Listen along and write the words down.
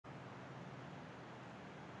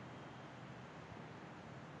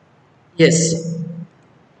Yes.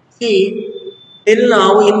 See, till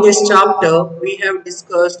now in this chapter we have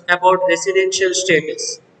discussed about residential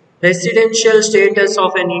status. Residential status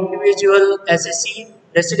of an individual SSE,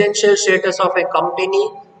 residential status of a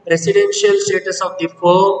company, residential status of the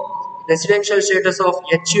firm, residential status of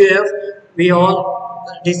HUF. We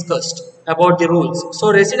all discussed about the rules.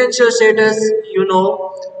 So residential status, you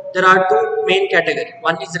know, there are two main categories.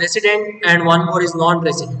 One is resident and one more is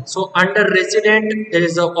non-resident. So under resident there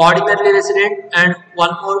is a ordinarily resident and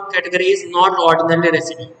one more category is not ordinarily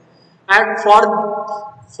resident. And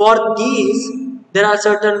for these there are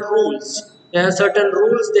certain rules. There are certain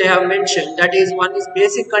rules they have mentioned. That is, one is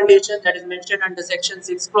basic condition that is mentioned under section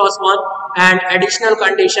 6 clause 1 and additional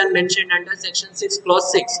condition mentioned under section 6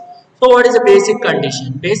 clause 6. So what is a basic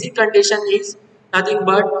condition? Basic condition is nothing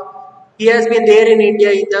but he has been there in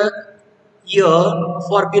India in the year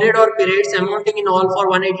for period or periods amounting in all for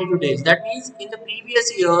 182 days. That means in the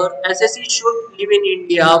previous year, SSE should live in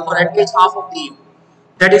India for at least half of the year.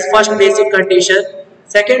 That is first basic condition.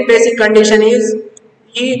 Second basic condition is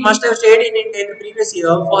he must have stayed in India in the previous year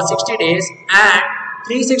for 60 days and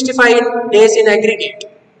 365 days in aggregate.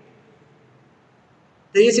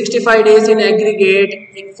 365 days in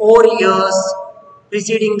aggregate in 4 years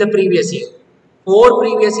preceding the previous year. 4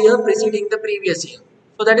 previous year preceding the previous year.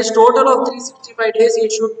 So that is total of 365 days he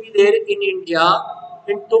should be there in India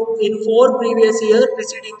in 4 previous year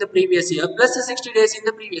preceding the previous year plus the 60 days in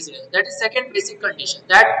the previous year. That is second basic condition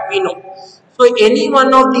that we know. So any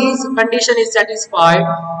one of these condition is satisfied,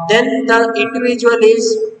 then the individual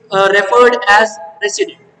is referred as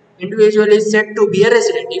resident. Individual is said to be a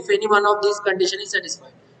resident if any one of these conditions is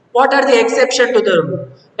satisfied. What are the exceptions to the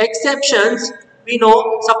rule? Exceptions, we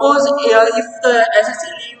know, suppose if the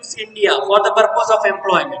SSE leaves India for the purpose of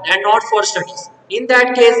employment and not for studies, in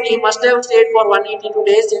that case he must have stayed for 182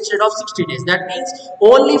 days instead of 60 days. That means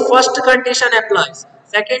only first condition applies.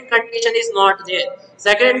 Second condition is not there.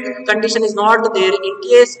 Second condition is not there in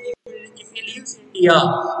case if he leaves India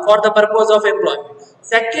for the purpose of employment.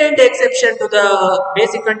 Second exception to the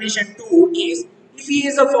basic condition 2 is if he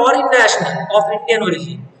is a foreign national of Indian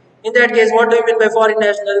origin. In that case, what do you mean by foreign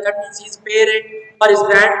national? That means his parent or his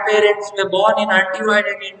grandparents were born in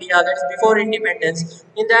undivided India, that is before independence.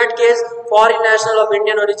 In that case, foreign national of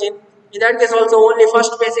Indian origin. In that case also only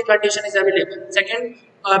first basic condition is available. Second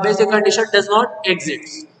basic condition does not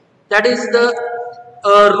exist. That is the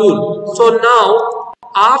rule. So now,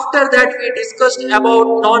 after that we discussed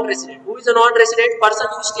about non-resident. Who is a non-resident? Person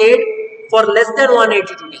who stayed for less than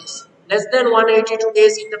 182 days. Less than 182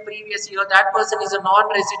 days in the previous year, that person is a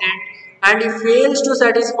non-resident and he fails to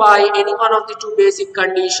satisfy any one of the two basic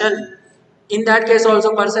conditions. In that case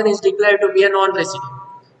also person is declared to be a non-resident.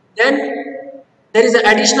 Then there is an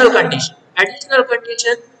additional condition. Additional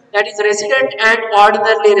condition, that is resident and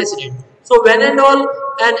ordinarily resident. So when and all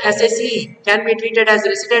an SSE can be treated as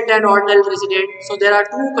resident and ordinary resident, so there are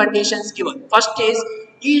two conditions given. First is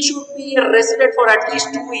he should be a resident for at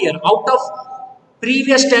least 2 years out of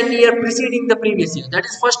previous 10 years preceding the previous year. That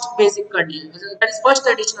is first basic condition. That is first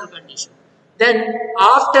additional condition. Then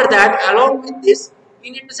after that, along with this,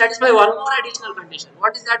 we need to satisfy one more additional condition.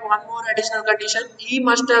 What is that one more additional condition? He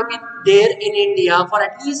must have been there in India for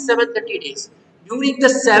at least 730 days during the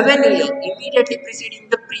 7 years immediately preceding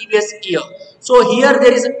the previous year. So here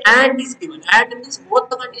there is and is given. And means both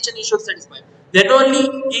the condition he should satisfy. Then only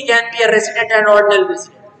he can be a resident and ordinary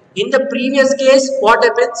resident. In the previous case, what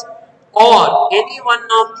happens? Or any one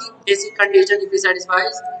of the basic conditions if he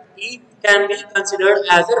satisfies, he can be considered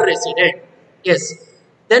as a resident. Yes.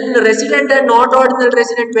 Then resident and not ordinary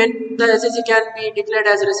resident, when the SSE can be declared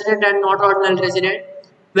as resident and not ordinary resident,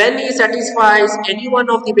 when he satisfies any one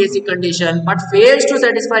of the basic condition but fails to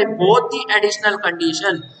satisfy both the additional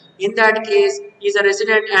condition, in that case he is a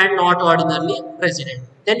resident and not ordinarily resident.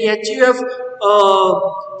 Then HUF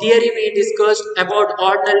theory we discussed about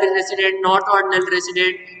ordinary resident, not ordinary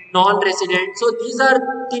resident, non-resident. So these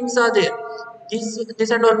are things are there.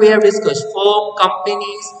 This and all we have discussed. Firm,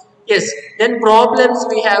 companies, yes. Then problems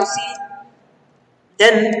we have seen.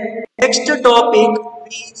 Then next topic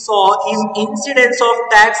we saw is incidence of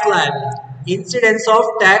tax liability. Incidence of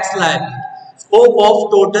tax liability. Scope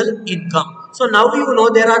of total income. So now you know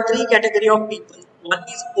there are three category of people. One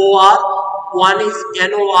is OR, one is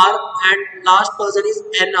NOR, and last person is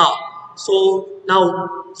NR. So now,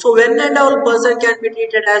 so when and all person can be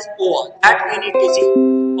treated as OR, that we need to see.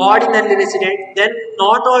 Ordinary resident, then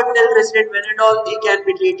not ordinary resident when and all he can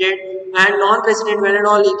be treated, and non-resident when and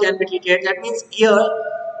all he can be treated. That means here,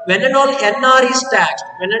 when and all NR is taxed,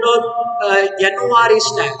 when and all NOR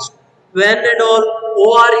is taxed, when and all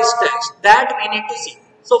OR is taxed, that we need to see.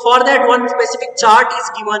 So for that one specific chart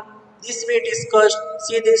is given. This we discussed.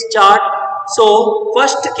 See this chart. So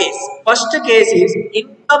first case is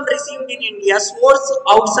income received in India, source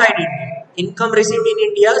outside India. Income received in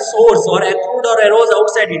India, source or accrued or arose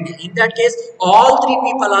outside India. In that case, all three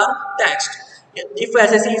people are taxed. If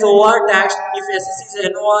SSC is OR taxed, if SSC is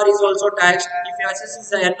NOR is also taxed, if SSC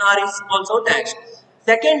is NR is also taxed.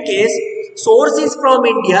 Second case, source is from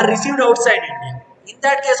India, received outside India. In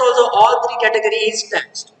that case also all three categories is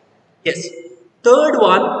taxed. Yes. Third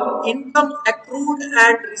one, income accrued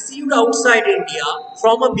and received outside India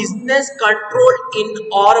from a business controlled in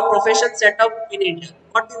or a profession set up in India.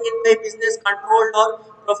 What do you mean by business controlled or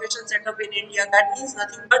profession set up in India? That means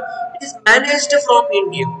nothing but it is managed from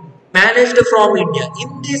India. Managed from India.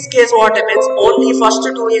 In this case, what happens? Only first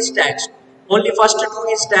two is taxed. Only first two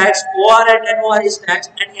is taxed. OR and NOR is taxed,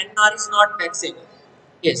 and NR is not taxable.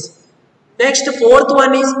 Yes. Next, fourth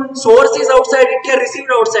one is source is outside India, received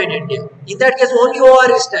outside India. In that case, only OR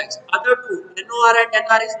is taxed. Other two, NOR and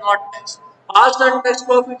NR is not taxed. Past untaxed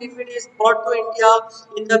profit, if it is brought to India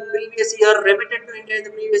in the previous year, remitted to India in the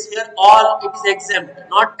previous year, all it is exempt,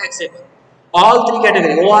 not taxable. All three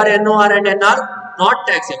categories, OR, NOR and NR, not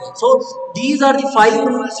taxable. So, these are the 5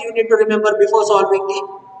 rules you need to remember before solving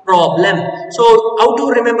the problem. So, how to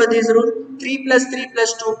remember this rule? 3 plus 3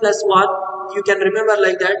 plus 2 plus 1. You can remember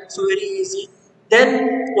like that. So, very easy.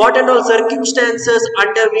 Then, what and all circumstances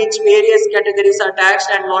under which various categories are taxed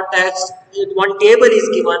and not taxed? One table is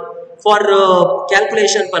given for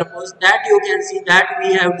calculation purpose. That you can see that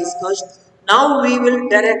we have discussed. Now, we will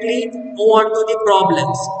directly move on to the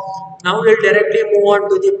problems. Now, we will directly move on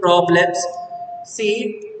to the problems.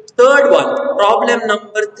 See, third one, problem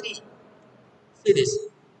number 3. See this.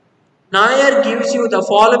 Nair gives you the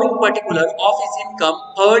following particular of his income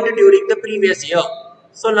earned during the previous year.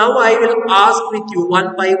 So now I will ask with you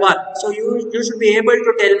one by one. So you should be able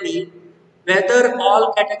to tell me whether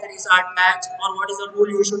all categories are taxed or what is the rule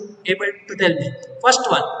you should be able to tell me. First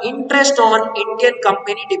one, interest on Indian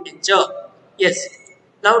company debenture. Yes.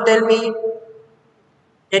 Now tell me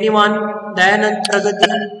anyone, Dayanand,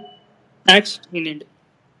 Pragati. Taxed in India.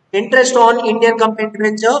 Interest on Indian company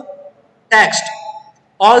debenture taxed.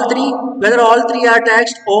 All three, whether all three are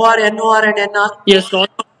taxed, OR, NOR and NR? Yes, all.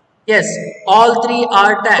 Yes, all three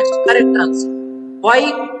are taxed. Correct answer.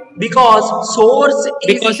 Why? Because source is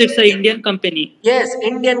Because it's an Indian company. Yes,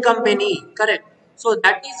 Indian company. Correct. So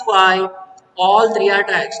that is why all three are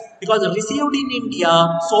taxed. Because received in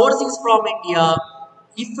India, source is from India.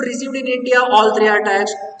 If received in India, all three are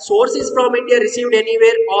taxed. Source is from India, received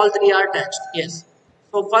anywhere, all three are taxed. Yes.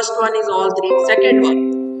 So first one is all three. Second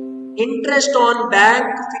one. Interest on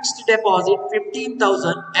bank fixed deposit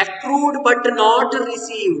 15,000 accrued but not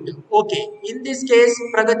received. Okay. In this case,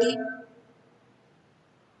 Pragati.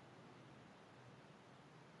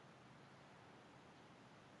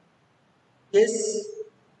 Yes.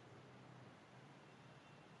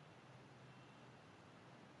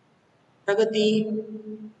 Pragati.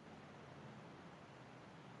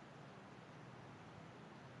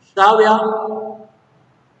 Shravya.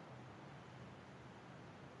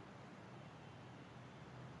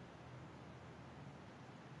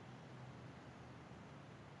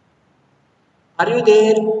 Are you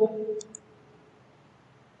there?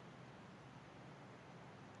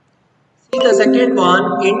 See the second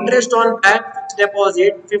one, interest on bank fixed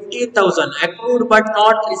deposit 15,000 accrued but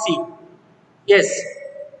not received. Yes.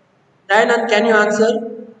 Dayanand, can you answer?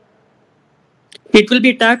 It will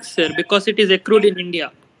be taxed, sir, because it is accrued in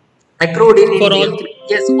India. Accrued in For India. all three.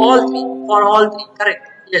 Yes, all three. For all three. Correct.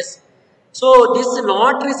 Yes. So this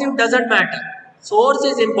not received doesn't matter. Source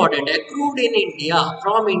is important. Accrued in India,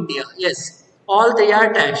 from India. Yes. All three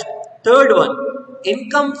are taxed. Third one,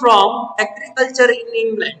 income from agriculture in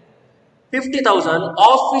England. 50,000,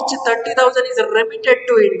 of which 30,000 is remitted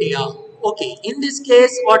to India. Okay, in this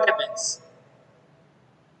case, what happens?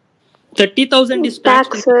 30,000 is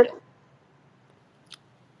taxed. Tax, sir.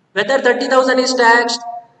 Whether 30,000 is taxed?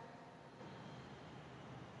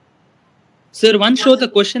 Sir, one show the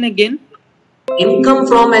question again. Income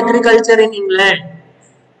from agriculture in England.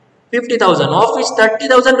 50,000, of which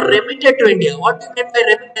 30,000 remitted to India. What do you mean by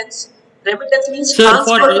remittance? Remittance means Sir,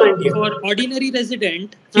 transfer to India. for ordinary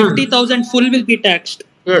resident, 50,000 full will be taxed.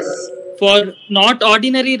 Yes. For not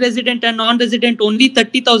ordinary resident and non-resident, only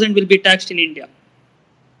 30,000 will be taxed in India.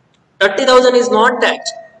 30,000 is not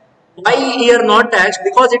taxed. Why here not taxed?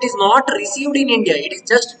 Because it is not received in India. It is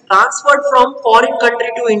just transferred from foreign country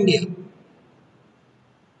to India.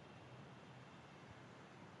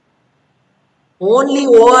 Only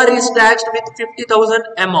OR is taxed with 50,000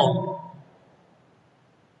 amount.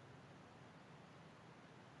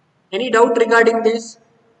 Any doubt regarding this?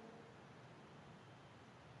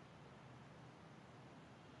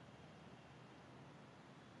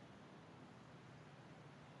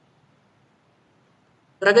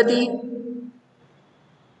 Pragati?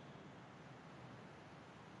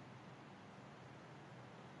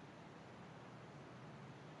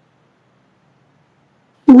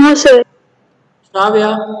 No, sir.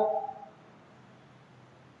 Shravya?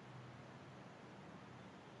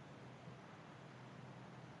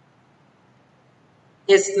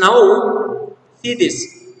 Yes, now see this.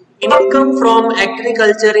 Income from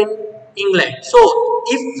agriculture in England. So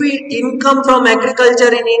if we income from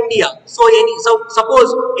agriculture in India, so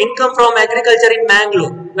suppose income from agriculture in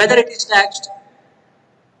Bangalore, whether it is taxed,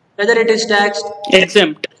 whether it is taxed,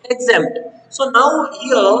 Exempt. exempt. So now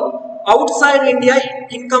here outside India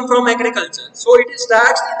income from agriculture. So it is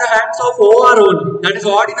taxed in the hands of OR only. That is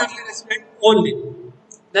ordinary resident only.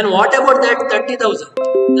 Then what about that 30,000?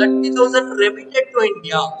 30,000 remitted to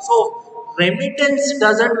India. So remittance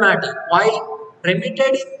doesn't matter. Why?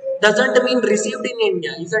 Remitted doesn't mean received in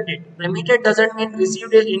India, isn't it? Remitted doesn't mean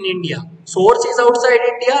received in India. Source is outside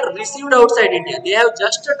India, received outside India. They have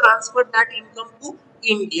just transferred that income to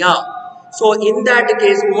India. So in that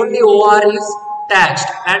case, only OR is taxed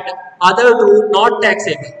and other two not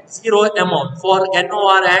taxable. Zero amount for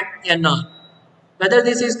NOR and NR. Whether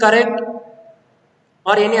this is correct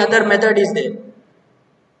or any other method is there?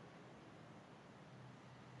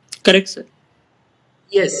 Correct, sir.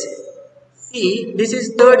 Yes. See, this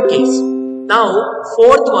is third case. Now,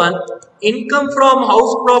 fourth one, income from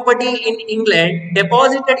house property in England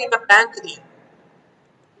deposited in a bank there.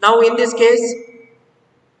 Now, in this case,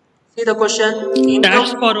 see the question. Tax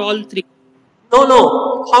Income. for all three. No,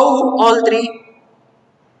 no. How all three?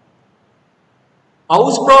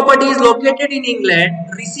 House property is located in England,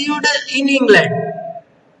 received in England.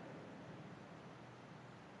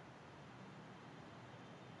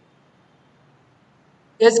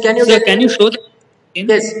 Yes, can you Sir, tell can me? you show that again?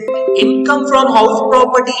 Yes, income from house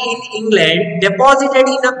property in England deposited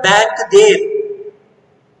in a bank there.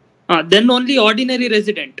 Then only ordinary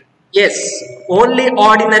resident. Yes, only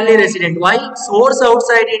ordinarily resident. Why? Source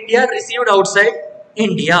outside India, received outside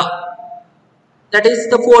India. That is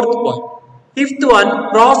the fourth point. Fifth one,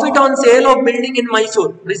 profit on sale of building in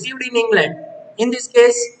Mysore, received in England. In this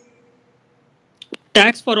case,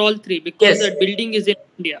 Tax for all three because yes, that building is in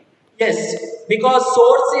India. yes, because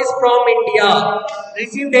source is from India.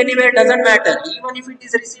 Received anywhere doesn't matter. Even if it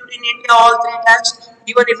is received in India, all three taxed.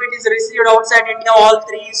 Even if it is received outside India, all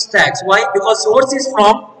three is taxed. Why? Because source is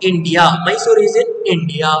from India. Mysore is in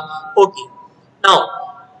India. Okay. Now,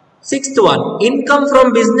 sixth one, income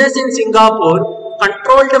from business in Singapore,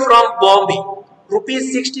 controlled from Bombay,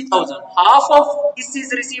 rupees 60,000. Half of this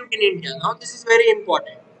is received in India. Now, this is very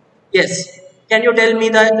important. Yes. Can you tell me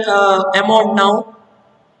the amount now?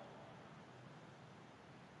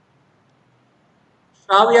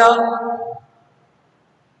 Shravya?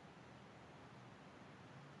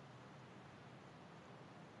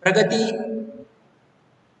 Pragati?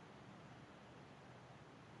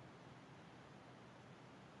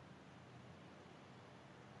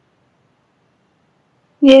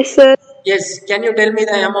 Yes, sir. Yes, can you tell me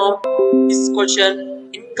the amount? This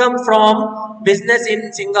question, income from business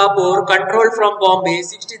in Singapore, controlled from Bombay,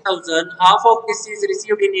 60,000. Half of this is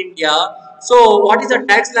received in India. So, what is the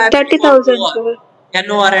tax liability for 30,000, OR? sir.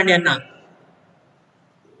 NOR and NR.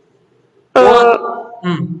 Uh,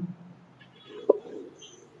 OR.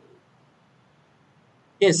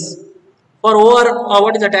 Yes. For OR,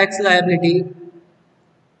 what is the tax liability?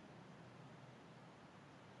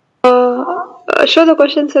 show the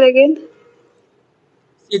question, sir, again.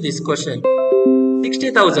 See this question.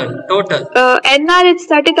 60,000 total. NR it's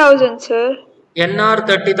 30,000, sir. NR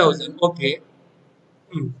 30,000. Okay.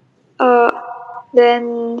 Uh,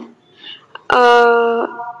 then uh,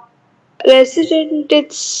 resident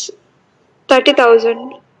it's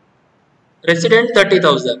 30,000. Resident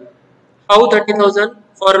 30,000. How 30,000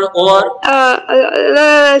 for OR?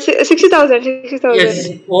 60,000. 60,000. Yes,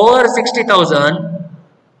 over 60,000.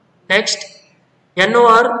 Next,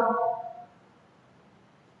 NOR.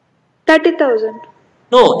 30,000.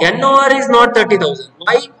 No, NOR is not 30,000.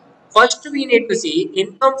 Why? First, we need to see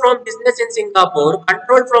income from business in Singapore,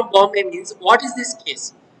 controlled from Bombay means what is this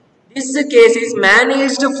case? This case is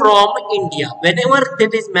managed from India. Whenever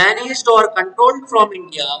that is managed or controlled from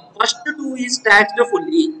India, first two is taxed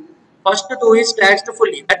fully. First two is taxed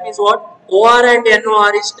fully. That means what? OR and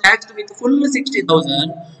NOR is taxed with full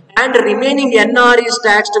 60,000 and remaining NR is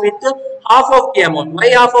taxed with half of the amount. Why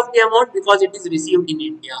half of the amount? Because it is received in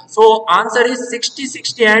India. So answer is 60,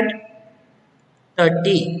 60 and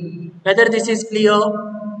 30. Whether this is clear?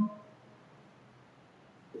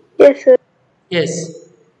 Yes, sir. Yes.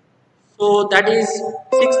 So that is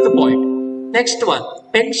sixth point. Next one.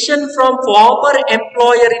 pension from former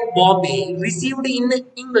employer in Bombay received in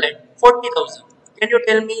England 40,000. Can you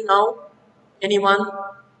tell me now? Anyone?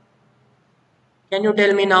 Can you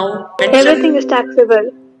tell me now? Everything is Pension.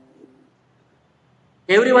 taxable.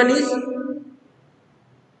 Everyone is.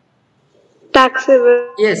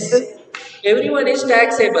 Taxable. Yes, everyone is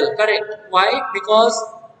taxable, correct. Why? Because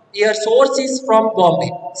your source is from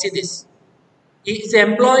Bombay. See this. His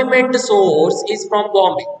employment source is from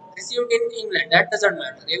Bombay. Received in England. That doesn't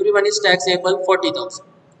matter. Everyone is taxable 40,000.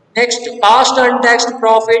 Next, past untaxed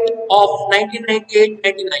profit of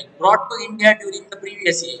 1998-99 brought to India during the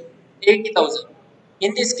previous year 80,000.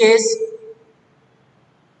 In this case,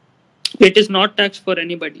 It is not taxed for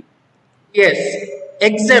anybody. yes,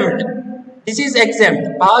 exempt. This is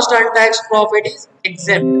exempt. Past untaxed profit is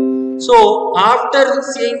exempt. So, after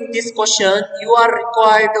seeing this question, you are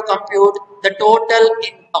required to compute the total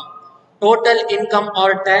income. Total income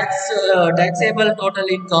or taxable total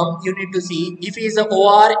income, you need to see if it is a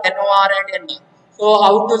OR, NOR and NR. So,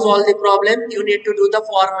 how to solve the problem? You need to do the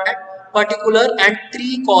format particular and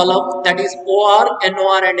 3 column, that is OR,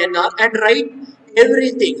 NOR and NR, and write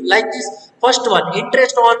everything like this. First one,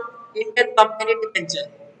 interest on Indian company debenture.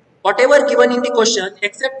 Whatever given in the question,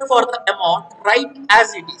 except for the amount, write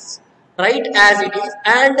as it is. Write as it is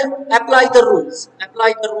and apply the rules.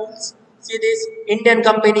 Apply the rules. See this, Indian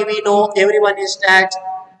company we know everyone is taxed.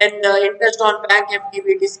 Then the interest on bank FD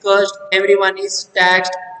we discussed, everyone is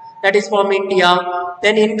taxed. That is from India.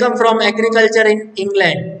 Then income from agriculture in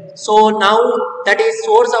England. So now that is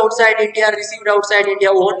source outside India, received outside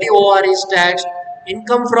India, only OR is taxed.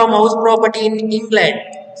 Income from house property in England.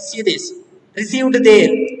 See this, received there.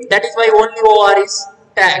 That is why only OR is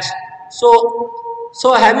taxed.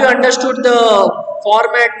 So have you understood the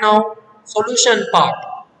format now? Solution part.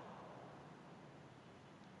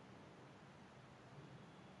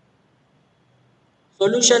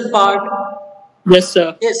 Solution part. Yes,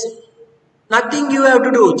 sir. Yes. Nothing you have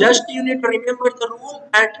to do. Just you need to remember the rule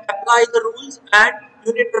and apply the rules, and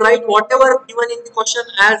you need to write whatever given in the question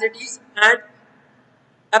as it is and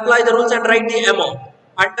apply the rules and write the amount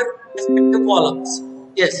under respective columns.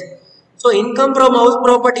 Yes. So income from house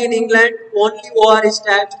property in England, only OR is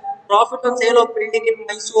taxed. Profit on sale of building in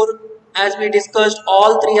Mysore, as we discussed,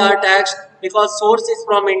 all three are taxed because source is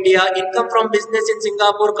from India. Income from business in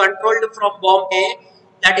Singapore, controlled from Bombay,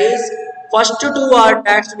 that is first two are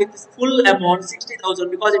taxed with full amount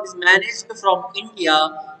 60,000 because it is managed from India,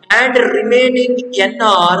 and remaining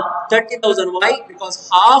NR 30,000. Why? Because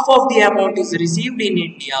half of the amount is received in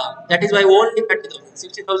India. That is why only 30,000.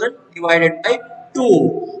 60,000 divided by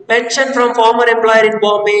 2. Pension from former employer in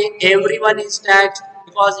Bombay, everyone is taxed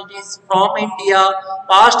because it is from India.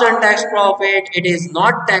 Past untaxed profit, it is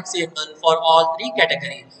not taxable for all three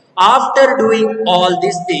categories. After doing all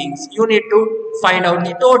these things, you need to find out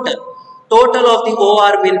the total. Total of the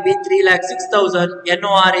OR will be 3,06,000,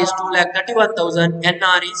 NOR is 2,31,000,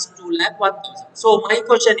 NR is 2,01,000. So my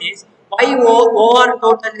question is, why OR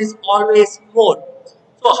total is always more?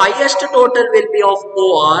 So highest total will be of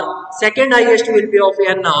OR, second highest will be of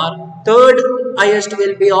NR, third highest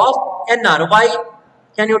will be of NR. Why?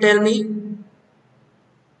 Can you tell me?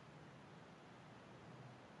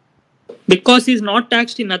 Because he's not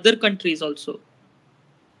taxed in other countries also.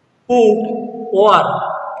 Who?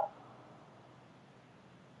 OR.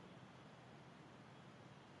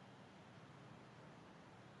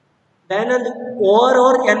 Then OR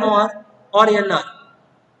or NOR or NR?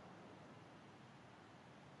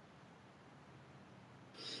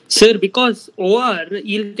 Sir, because OR,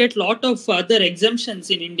 he'll get lot of other exemptions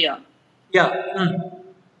in India. Yeah.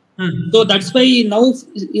 So that's why now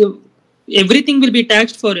everything will be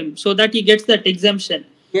taxed for him so that he gets that exemption.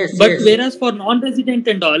 Yes. But yes. whereas for non-resident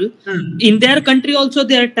and all, in their country also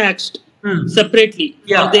they are taxed separately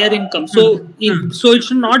Yeah. for their income. So so it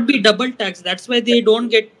should not be double tax. That's why they don't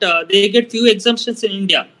get they get few exemptions in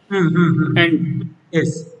India. And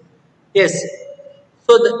Yes. Yes.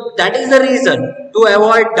 So that is the reason to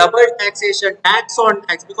avoid double taxation, tax on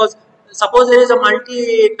tax. Because suppose there is a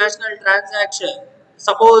multinational transaction.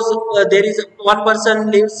 Suppose there is one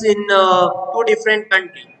person lives in two different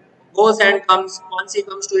countries, goes and comes. Once he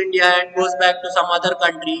comes to India and goes back to some other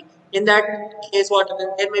country. In that case, what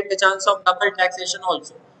there may be a chance of double taxation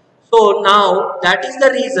also. So now that is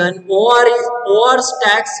the reason OR's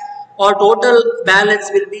tax or total balance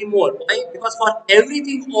will be more. Why? Because for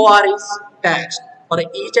everything OR is taxed. For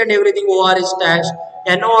each and everything OR is taxed.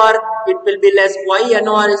 NOR it will be less. Why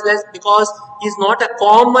NOR is less? Because he is not a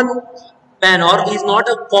common man or he is not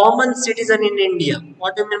a common citizen in India.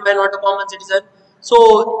 What do you mean by not a common citizen?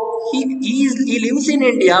 So he lives in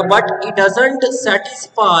India, but he doesn't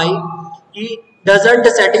satisfy. doesn't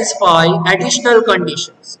satisfy additional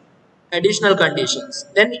conditions. Then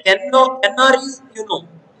NR is,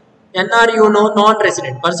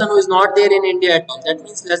 non-resident, person who is not there in India at all. That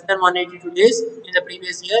means less than 182 days in the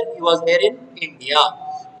previous year he was there in India.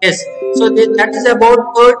 Yes. So that is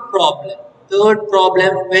about third problem. Third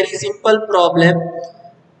problem, very simple problem.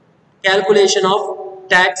 Calculation of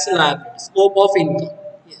tax liability, scope of income.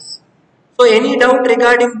 Yes. So any doubt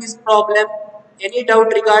regarding this problem? Any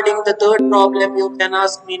doubt regarding the third problem? You can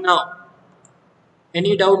ask me now.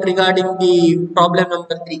 Any doubt regarding the problem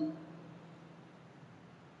number 3?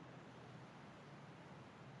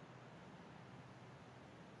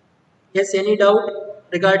 Yes, any doubt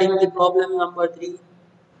regarding the problem number 3?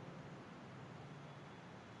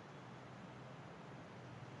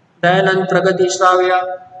 Dayanand, Pragati,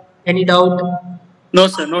 Shravya, any doubt? No,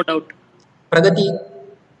 sir, no doubt. Pragati?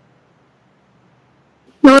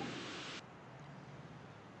 No.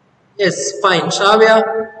 Yes, fine. Shravya?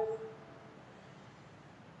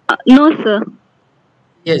 No, sir.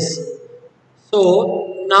 Yes.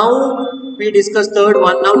 So now we discuss third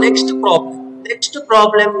one. Now next problem. Next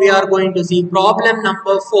problem we are going to see problem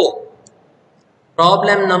number 4.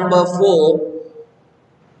 Problem number 4,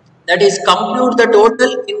 that is compute the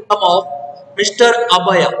total income of Mr.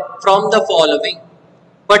 Abhaya from the following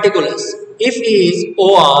particulars. If he is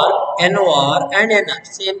OR, NOR and NR,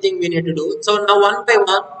 same thing we need to do. So now one by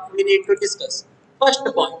one we need to discuss. First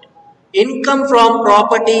point, income from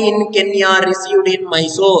property in Kenya received in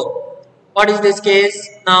Mysore. What is this case?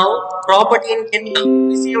 Now property in Kenya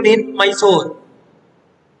received in Mysore.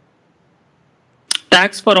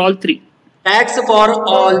 Tax for all 3. Tax for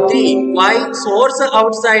all 3. Why? Source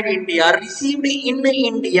outside India, received in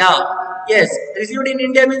India. Yes, received in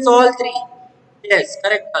India means all 3. Yes,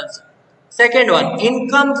 correct answer. Second one,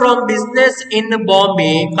 income from business in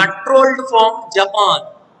Bombay, controlled from Japan.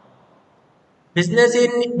 Business is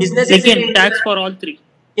in Again, India. tax for all 3.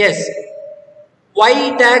 Yes.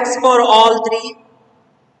 Why tax for all 3?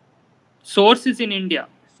 Source is in India.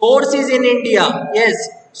 Source is in India. Yes.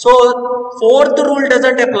 So fourth rule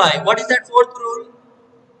doesn't apply. What is that fourth rule?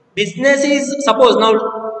 Business is, suppose now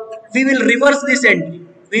we will reverse this entry.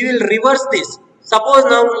 We will reverse this. Suppose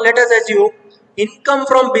now let us assume income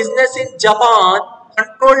from business in Japan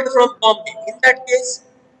controlled from Bombay. In that case,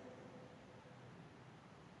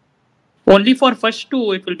 only for first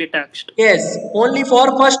 2 it will be taxed. yes, only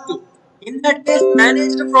for first 2. In that case,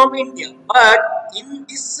 managed from India. But in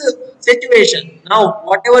this situation, now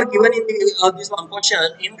whatever given in the, this one question,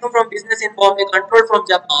 income from business in Bombay controlled from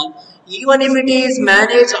Japan, even if it is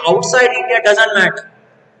managed outside India, doesn't matter,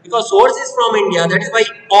 because source is from India. That is why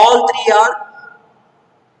all 3 are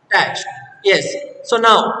taxed. Yes. So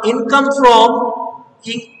now income from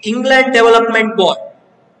England Development Board,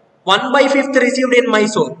 1/5 received in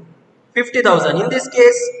Mysore, 50,000. In this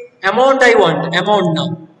case, amount I want, amount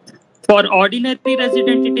now. For ordinary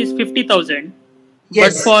resident, it is 50,000.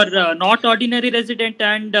 Yes. But for not ordinary resident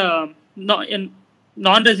and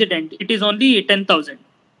non-resident, it is only 10,000.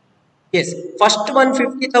 Yes. First one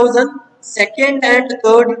 50,000, second and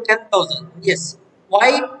third 10,000. Yes.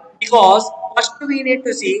 Why? Because first we need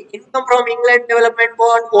to see income from England Development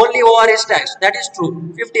Board, only OR is taxed. That is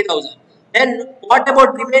true. 50,000. Then what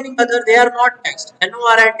about remaining other? They are not taxed.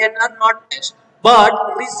 NOR and N are not taxed.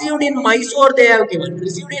 But received in Mysore they have given.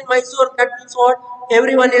 Received in Mysore, that means what?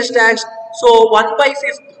 Everyone is taxed. So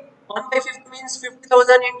 1/5. 1/5 means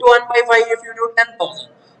 50,000 into 1/5 if you do 10,000.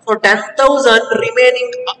 So 10,000 remaining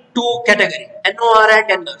two category, NOR and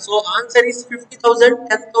NR. So answer is 50,000,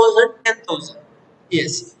 10,000, 10,000.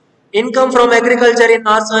 Yes. Income from agriculture in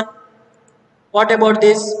Hassan. What about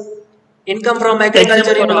this? Income from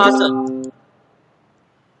agriculture in Hassan.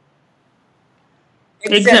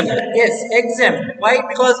 Exempt. Yes, exempt. Why?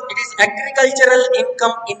 Because it is agricultural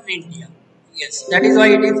income in India. Yes, that is why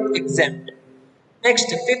it is exempt. Next,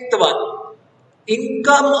 fifth one.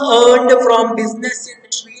 Income earned from business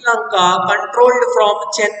in Sri Lanka, controlled from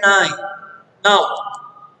Chennai. Now,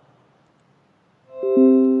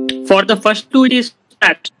 for the first 2 it is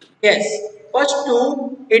taxed. Yes, first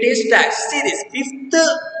 2 it is taxed. See this, fifth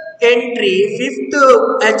entry, fifth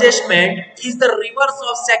adjustment is the reverse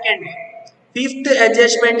of second one. Fifth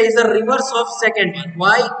adjustment is the reverse of second one.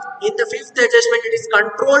 Why? In the fifth adjustment it is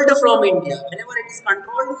controlled from India. Whenever it is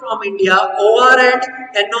controlled from India, OR and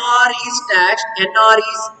NOR is taxed, NR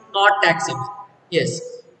is not taxable. Yes.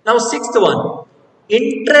 Now sixth one.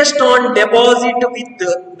 Interest on deposit with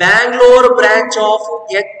Bangalore branch of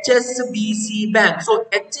HSBC Bank. So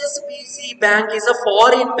HSBC Bank is a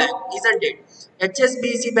foreign bank, isn't it?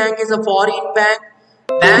 HSBC Bank is a foreign bank.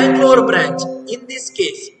 Bangalore branch, in this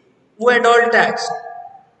case, who and all taxed?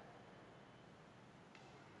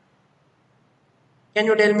 Can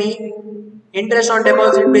you tell me? Interest on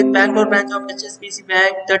deposit with Bangalore branch of HSBC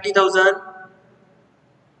Bank 30,000.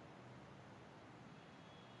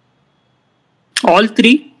 All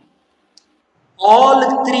three?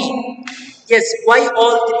 All three. Yes, why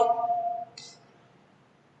all three?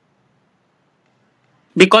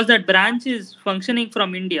 Because that branch is functioning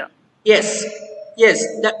from India. Yes, yes,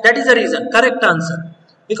 that is the reason. Correct answer.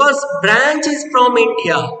 Because branch is from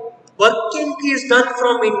India, working is done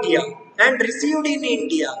from India and received in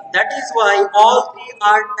India. That is why all three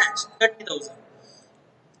are taxed. 30,000.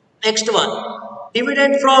 Next one.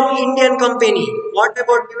 Dividend from Indian company. What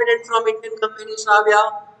about dividend from Indian company, Shravya?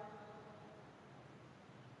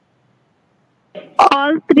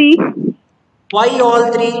 All three. Why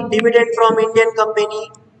all three? Dividend from Indian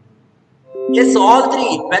company. Yes, all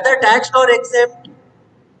three. Whether taxed or exempt.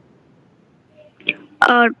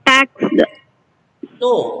 Taxed.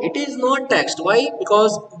 No, it is not taxed. Why?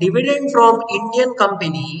 Because dividend from Indian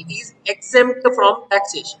company is exempt from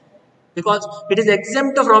taxation. Because it is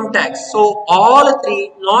exempt from tax. So all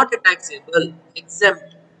three not taxable,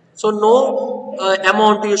 exempt. So no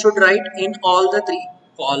amount you should write in all the three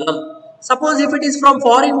column. Suppose if it is from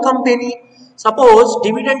foreign company, suppose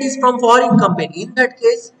dividend is from foreign company. In that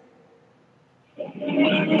case,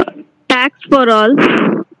 Tax for all.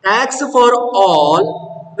 tax for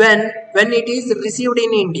all when it is received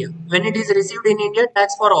in India. When it is received in India,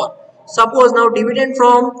 tax for all. Suppose now dividend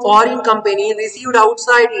from foreign company received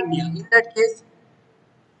outside India. In that case,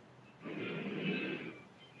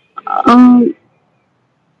 Um,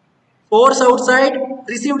 force outside,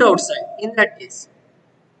 received outside. In that case,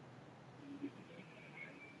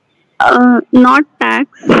 not tax.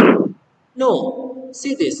 no.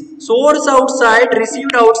 See this source outside,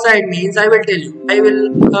 received outside means I will tell you. I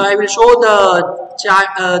will show the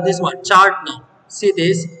chart. This one chart now. See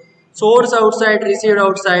this source outside, received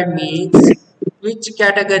outside means which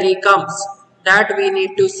category comes that we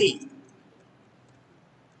need to see.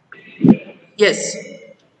 Yes.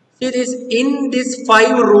 See this in these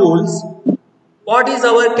five rules. What is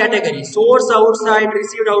our category? Source outside,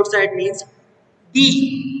 received outside means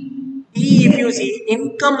D. D, if you see,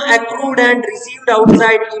 income accrued and received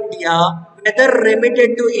outside India, whether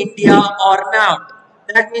remitted to India or not.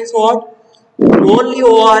 That means what? Only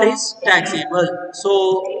OR is taxable.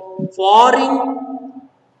 So, foreign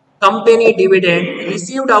company dividend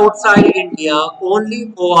received outside India,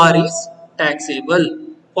 only OR is taxable.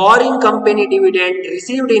 Foreign company dividend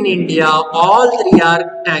received in India, all three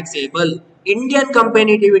are taxable. Indian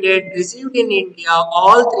company dividend received in India,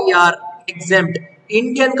 all three are exempt.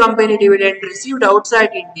 Indian company dividend received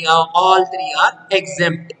outside India, all three are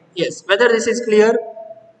exempt. Yes, whether this is clear?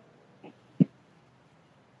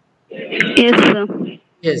 Yes, sir.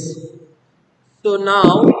 Yes. So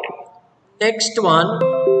now, next one.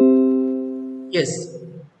 Yes.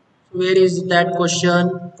 Where is that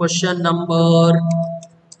question? Question number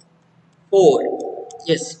 4.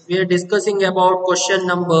 Yes, we are discussing about question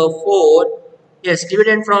number 4. Yes,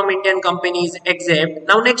 dividend from Indian companies exempt.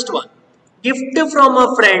 Now next one. Gift from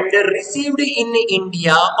a friend received in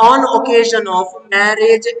India on occasion of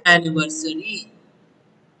marriage anniversary.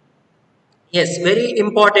 Yes, very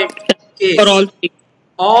important For case. all three.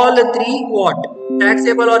 All three what?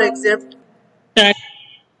 Taxable or exempt? Tax,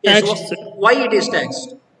 Yes, taxed, sir. why it is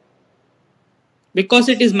taxed? Because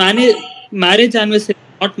it is marriage anniversary,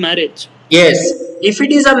 not marriage. Yes, if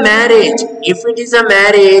it is a marriage,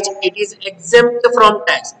 it is exempt from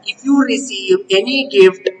tax. If you receive any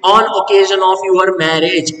gift on occasion of your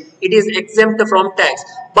marriage, it is exempt from tax.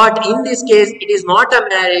 But in this case, it is not a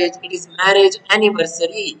marriage, it is marriage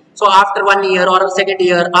anniversary. So after 1 year or second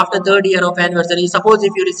year, after third year of anniversary, suppose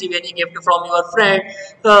if you receive any gift from your friend,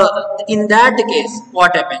 in that case,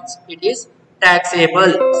 what happens? It is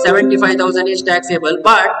taxable. 75,000 is taxable.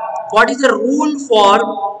 But what is the rule for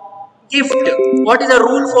gift? What is the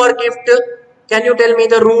rule for gift? Can you tell me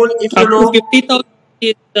the rule if you Up to know? 50,000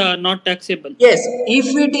 is not taxable. Yes, if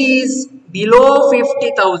it is below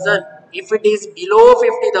 50,000, if it is below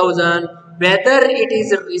 50,000, whether it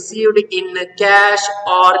is received in cash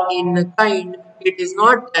or in kind, it is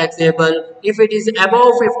not taxable. If it is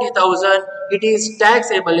above 50,000, it is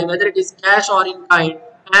taxable, whether it is cash or in kind.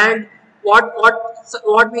 And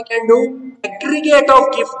what we can do? Aggregate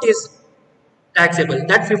of gift is taxable.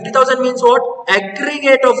 That 50,000 means what?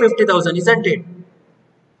 Aggregate of 50,000, isn't it?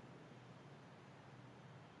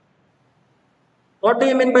 What do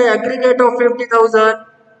you mean by aggregate of 50,000?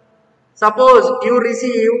 Suppose you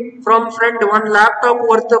receive from friend one laptop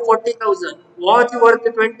worth 40,000, watch worth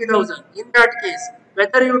 20,000. In that case,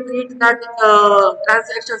 whether you treat that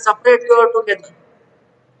transaction separately or together?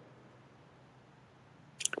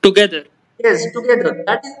 Together. Yes, together.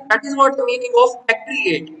 That is what the meaning of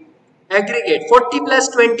aggregate. Aggregate 40 plus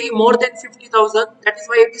 20 more than 50,000. That is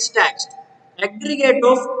why it is taxed. Aggregate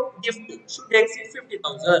of gift should exceed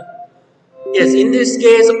 50,000. Yes, in this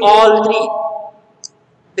case, all three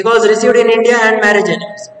because received in India and marriage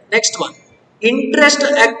anniversary. Next one, interest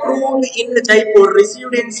accrued in Jaipur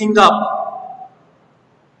received in Singapore.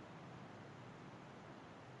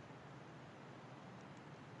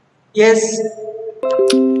 Yes,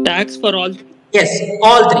 Tax for all. yes,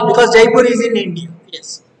 all three because Jaipur is in India.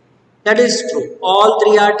 Yes. That is true. All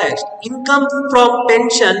three are taxed. Income from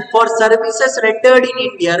pension for services rendered in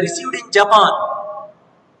India received in Japan.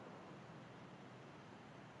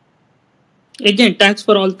 Again, tax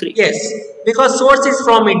for all three. Yes, because source is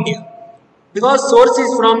from India. Because source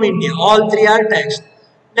is from India, all three are taxed.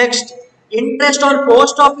 Next, interest on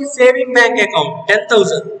post office saving bank account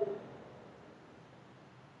 10,000.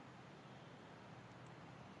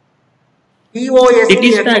 It POSB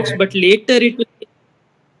is taxed, account. but later it will.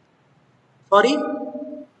 Sorry,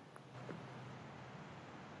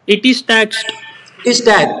 It is taxed. it is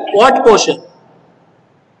tagged. What portion?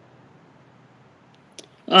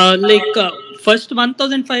 First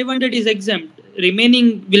 1,500 is exempt.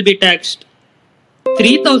 Remaining will be taxed.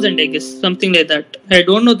 3,000, I guess, something like that. I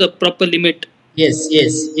don't know the proper limit. Yes,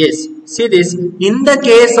 yes, yes. See this. In the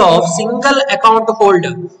case of single account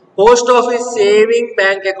holder, post office saving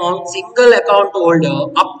bank account, single account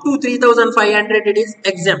holder, up to 3,500 it is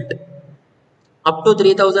exempt. Up to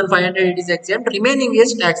 3,500 it is exempt. Remaining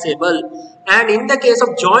is taxable. And in the case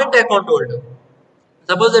of joint account holder,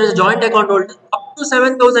 suppose there is a joint account holder, up to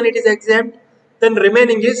 7,000 it is exempt. Then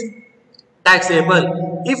remaining is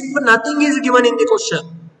taxable. If nothing is given in the question,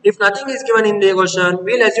 if nothing is given in the question,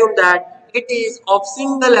 we'll assume that it is of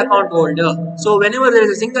single account holder. So whenever there is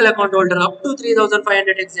a single account holder up to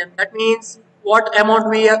 3,500 exempt, that means what amount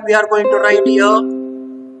we are going to write here?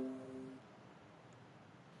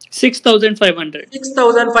 6,500.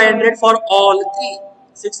 6,500 for all three.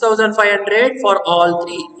 6,500 for all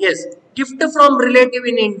three. Yes. Gift from relative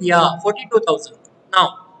in India 42,000.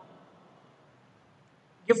 Now,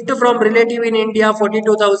 gift from relative in India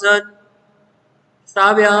 42,000.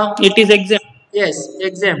 Shravya, It is exempt. yes,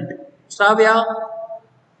 exempt. Shravya,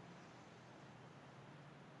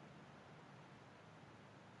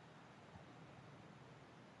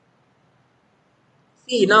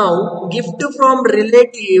 see now, gift from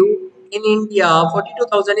relative in India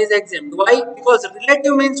 42,000 is exempt. Why? Because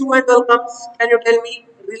relative means who and all comes. Can you tell me?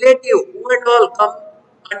 Relative, who and all come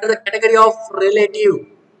under the category of relative.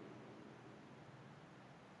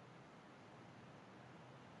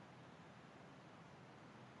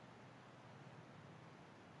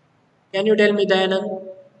 Can you tell me, Dayanand?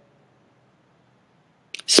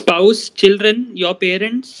 Spouse, children, your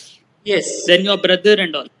parents, Yes. then your brother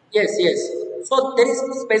and all. Yes, yes. So there is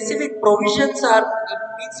specific provisions are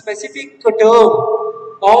in specific term.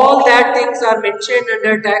 All that things are mentioned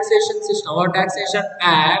under taxation system or taxation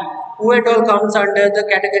act. Who and all comes under the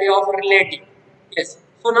category of relative. Yes.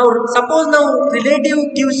 So now suppose now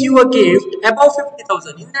relative gives you a gift above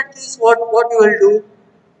 50,000. In that case, what you will do?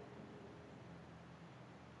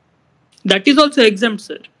 That is also exempt,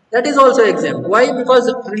 sir. That is also exempt. Why?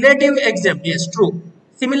 Because relative exempt. Yes, true.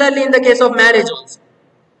 Similarly, in the case of marriage also.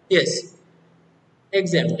 Yes,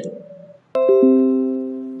 exempt.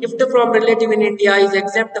 Gift from relative in India is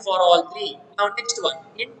exempt for all three. Now next one,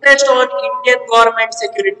 interest on Indian government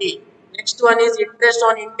security. Next one is interest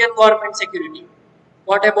on Indian government security.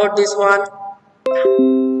 What about this one?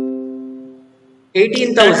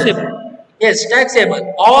 18,000. Taxable. Yes,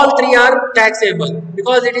 taxable. All three are taxable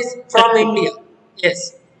because it is from Taxable. India.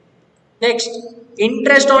 Yes. Next,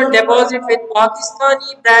 interest on deposit with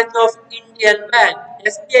Pakistani branch of Indian Bank.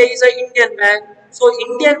 SBI is a Indian bank. So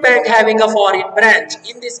Indian bank having a foreign branch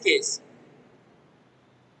in this case.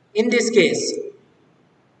 In this case,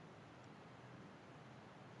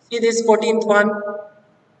 see this 14th one.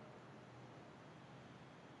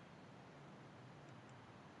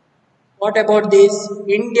 What about this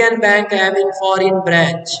Indian bank having foreign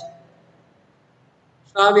branch?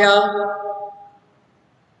 Shravya,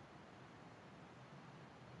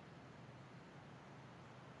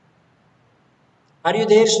 are you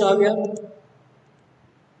there, Shravya?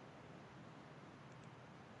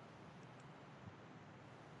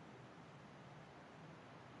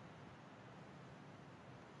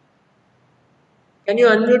 Can you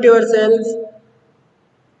unmute yourself?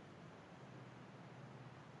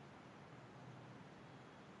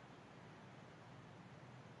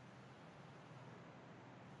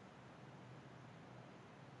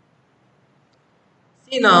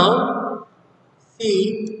 See now,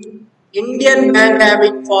 see Indian bank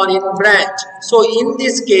having foreign branch. So in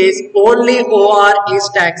this case, only OR is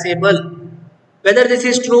taxable. Whether this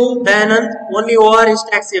is true, Dayanand, only OR is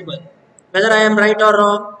taxable. Whether I am right or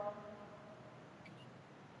wrong?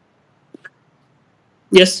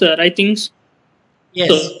 Yes, sir. I think Yes.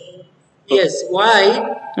 so. Yes.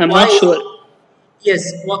 Why? I'm not Why? sure.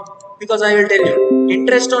 Yes. Because I will tell you.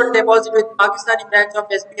 Interest on deposit with Pakistani branch of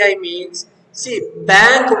SBI means, see,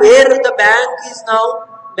 bank where the bank is now,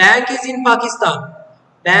 bank is in Pakistan.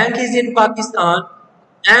 Bank is in Pakistan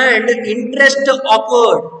and interest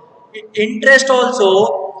occurred. Interest also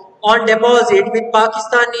on deposit with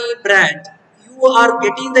Pakistani branch. You are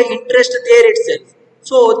getting the interest there itself.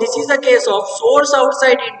 So this is a case of source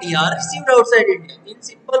outside India, received outside India. In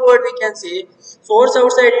simple word, we can say source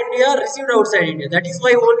outside India, received outside India. That is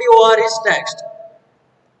why only OR is taxed.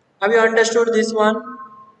 Have you understood this one?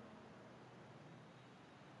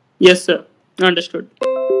 Yes, sir. Understood.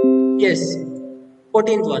 Yes.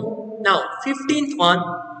 14th one. Now 15th one.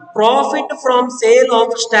 Profit from sale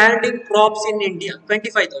of standing crops in India.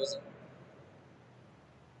 25,000.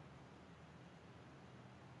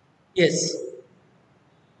 Yes.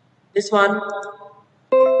 This one.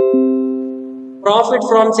 Profit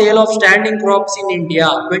from sale of standing crops in India.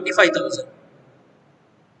 25,000.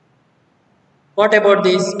 What about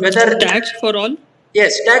this? Whether Taxed for all?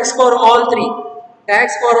 yes, tax for all three.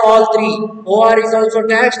 Tax for all three. OR is also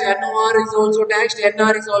taxed, NOR is also taxed,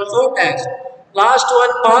 NR is also taxed. Last one,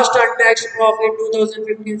 past untaxed profit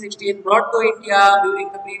 2015-16 brought to India during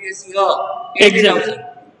the previous year. Exempt. 80,000.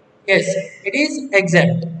 Yes, it is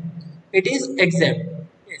exempt. It is exempt.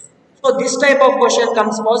 Yes. So this type of question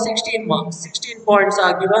comes for 16 marks. 16 points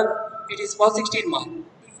are given. It is for 16 marks.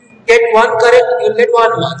 If you get one correct, you will get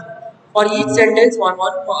 1 mark. For each sentence, one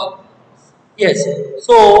mark. Yes.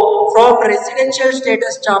 So from residential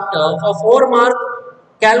status chapter for 4 mark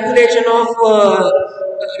calculation of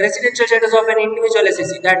residential status of an individual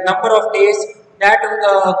SSC, that number of days that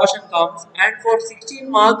question comes, and for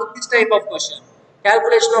 16 mark this type of question,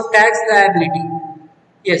 calculation of tax liability.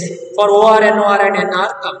 Yes, for OR, NOR and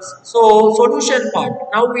NR comes. So solution part.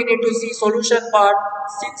 Now we need to see solution part.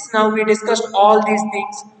 Since now we discussed all these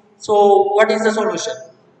things. So what is the solution?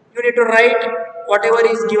 You need to write whatever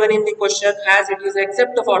is given in the question as it is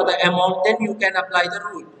except for the amount. Then you can apply the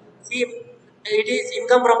rule. See, it is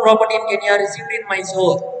income from property in Kenya received in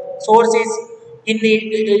Mysore. Source is in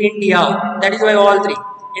India. That is why all three.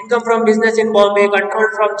 Income from business in Bombay,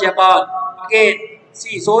 controlled from Japan. Again,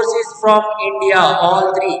 see, sources from India,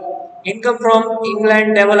 all three. Income from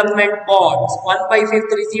England development bonds, 1 by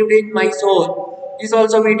 5th received in Mysore. This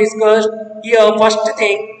also we discussed. Here,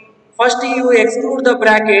 first you exclude the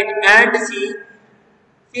bracket and see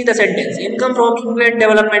the sentence. Income from England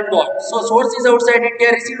development board. So source is outside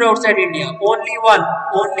India, received outside India. Only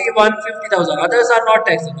 150,000. Others are not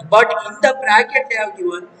taxable. But in the bracket they have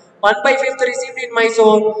given 1 by 5th received in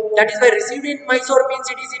Mysore. That is why received in Mysore means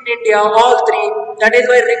it is in India. All three. That is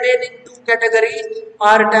why remaining two categories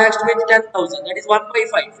are taxed with 10,000. That is 1 by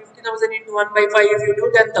 5. 50,000 into 1 by 5 if you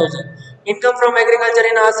do 10,000. Income from agriculture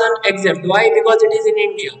in Assam exempt. Why? Because it is in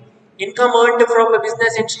India. Income earned from a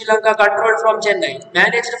business in Sri Lanka controlled from Chennai.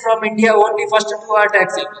 Managed from India only first two are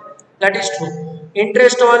taxable. That is true.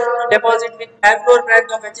 Interest on deposit with Bangalore branch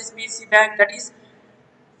of HSBC Bank, that is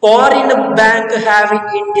foreign bank having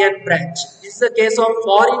Indian branch. This is the case of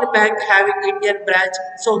foreign bank having Indian branch.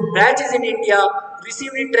 So branch is in India,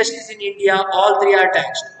 received interest is in India, all three are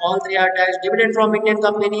taxed. All three are taxed. Dividend from Indian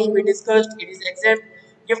company, we discussed, it is exempt.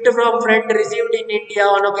 Gift from friend received in India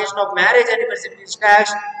on occasion of marriage anniversary is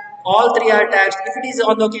taxed. All three are taxed. If it is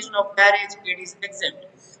on the occasion of marriage, it is exempt.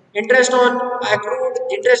 Interest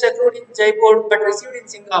accrued in Jaipur but received in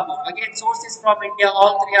Singapore. Again, sources from India,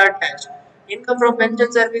 all three are taxed. Income from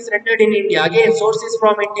pension service rendered in India. Again, sources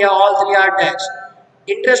from India, all three are taxed.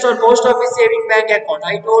 Interest on post office saving bank account.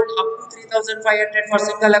 I told up to 3,500 for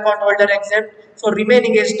single account holder exempt. So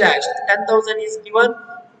remaining is taxed. 10,000 is given.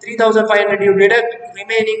 3,500 you deduct.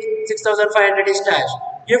 Remaining 6,500 is taxed.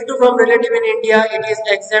 Gift from relative in India, it is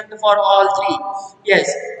exempt for all three.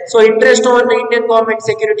 Yes. So interest on Indian government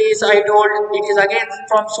securities, I told it is again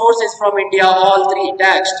from sources from India, all three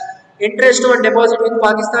taxed. Interest on deposit with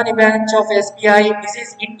Pakistani branch of SBI. This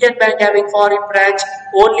is Indian bank having foreign branch.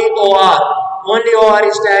 Only OR. Only OR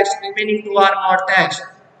is taxed. Remaining two are not taxed.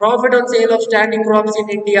 Profit on sale of standing crops in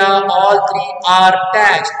India. All three are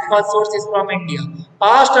taxed because source is from India.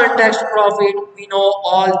 Past untaxed profit. We know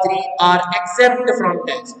all three are exempt from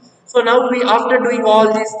tax. So now after doing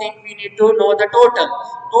all these things, we need to know the total.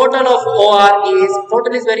 Total of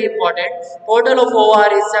total is very important. Total of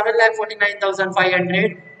OR is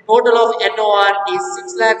 7,49,500. Total of NOR is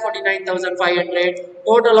 6,49,500.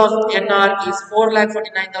 Total of NR is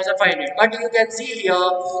 4,49,500. But you can see here,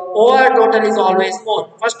 OR total is always more.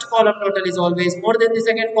 First column total is always more than the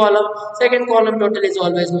second column. Second column total is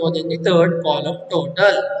always more than the third column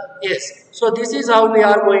total. Yes. So this is how we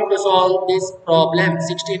are going to solve this problem,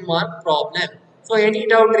 16 mark problem. So any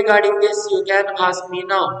doubt regarding this, you can ask me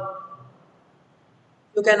now.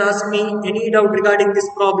 You can ask me any doubt regarding this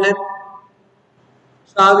problem.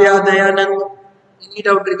 Shavya, Dayanand, any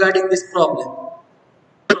doubt regarding this problem?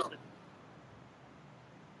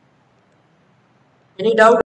 Any doubt?